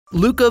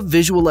Luca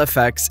Visual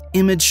FX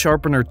Image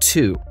Sharpener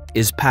 2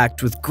 is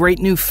packed with great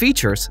new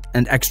features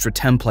and extra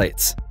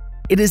templates.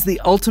 It is the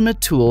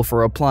ultimate tool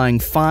for applying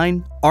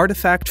fine,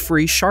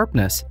 artifact-free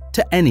sharpness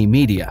to any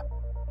media.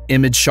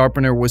 Image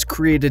Sharpener was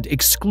created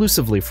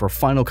exclusively for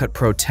Final Cut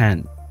Pro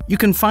X. You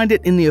can find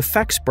it in the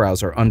Effects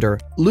browser under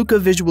Luca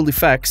Visual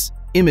Effects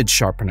Image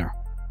Sharpener.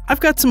 I've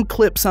got some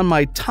clips on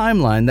my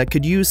timeline that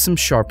could use some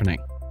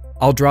sharpening.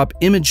 I'll drop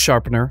Image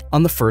Sharpener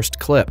on the first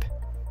clip.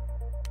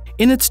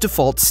 In its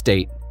default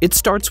state, it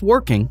starts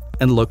working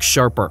and looks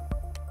sharper.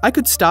 I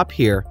could stop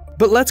here,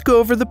 but let's go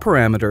over the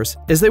parameters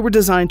as they were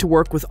designed to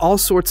work with all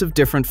sorts of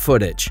different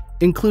footage,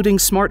 including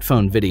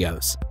smartphone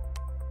videos.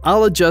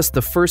 I'll adjust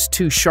the first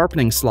two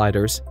sharpening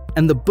sliders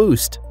and the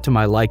boost to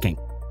my liking.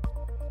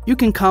 You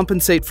can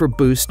compensate for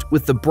boost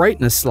with the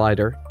brightness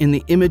slider in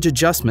the image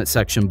adjustment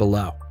section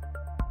below.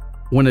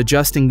 When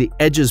adjusting the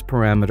edges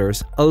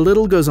parameters, a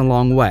little goes a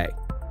long way.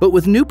 But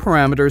with new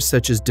parameters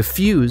such as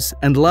diffuse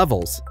and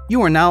levels,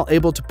 you are now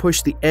able to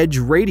push the edge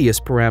radius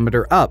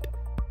parameter up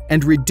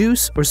and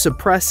reduce or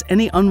suppress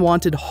any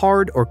unwanted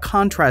hard or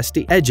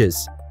contrasty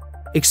edges.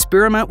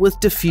 Experiment with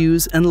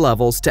diffuse and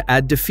levels to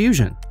add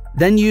diffusion.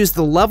 Then use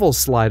the level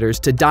sliders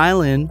to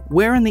dial in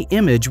where in the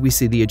image we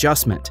see the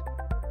adjustment.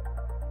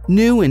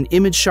 New in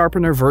Image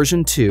Sharpener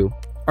version 2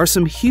 are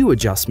some hue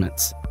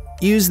adjustments.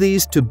 Use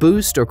these to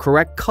boost or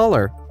correct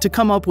color to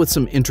come up with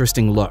some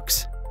interesting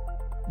looks.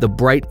 The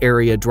bright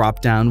area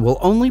dropdown will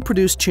only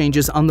produce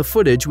changes on the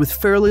footage with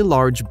fairly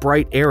large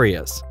bright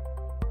areas.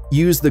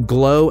 Use the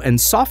glow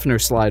and softener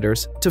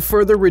sliders to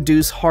further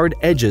reduce hard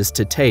edges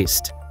to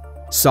taste.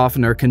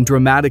 Softener can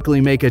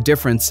dramatically make a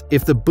difference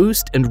if the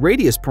boost and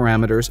radius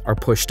parameters are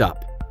pushed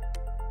up.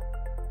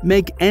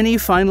 Make any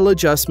final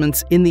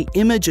adjustments in the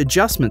image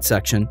adjustment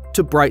section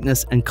to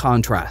brightness and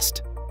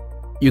contrast.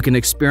 You can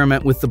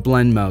experiment with the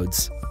blend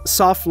modes,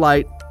 soft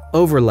light,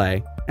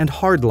 overlay, and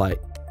hard light.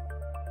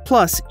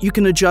 Plus, you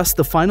can adjust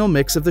the final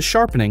mix of the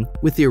sharpening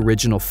with the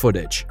original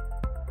footage.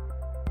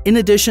 In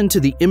addition to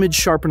the Image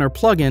Sharpener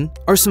plugin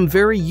are some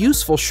very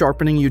useful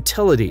sharpening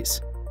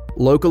utilities.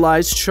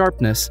 Localized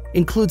sharpness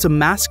includes a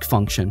mask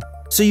function,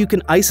 so you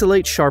can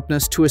isolate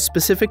sharpness to a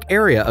specific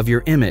area of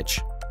your image.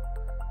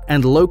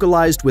 And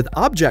Localized with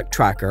Object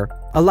Tracker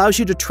allows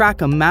you to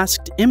track a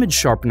masked image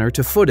sharpener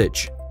to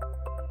footage.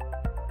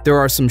 There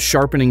are some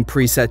sharpening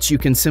presets you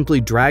can simply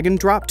drag and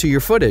drop to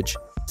your footage,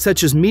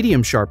 such as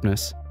medium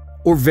sharpness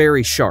or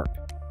very sharp.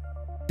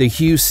 The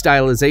Hue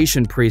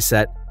Stylization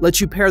preset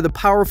lets you pair the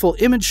powerful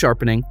image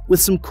sharpening with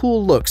some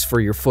cool looks for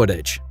your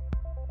footage.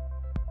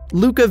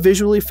 Luca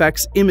Visual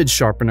Effects Image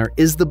Sharpener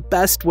is the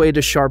best way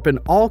to sharpen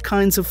all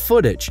kinds of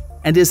footage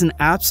and is an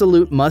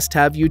absolute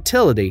must-have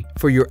utility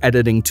for your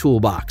editing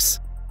toolbox.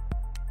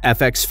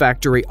 FX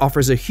Factory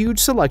offers a huge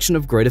selection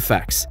of great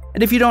effects,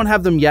 and if you don't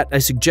have them yet, I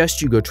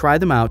suggest you go try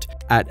them out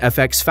at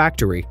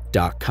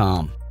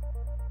fxfactory.com.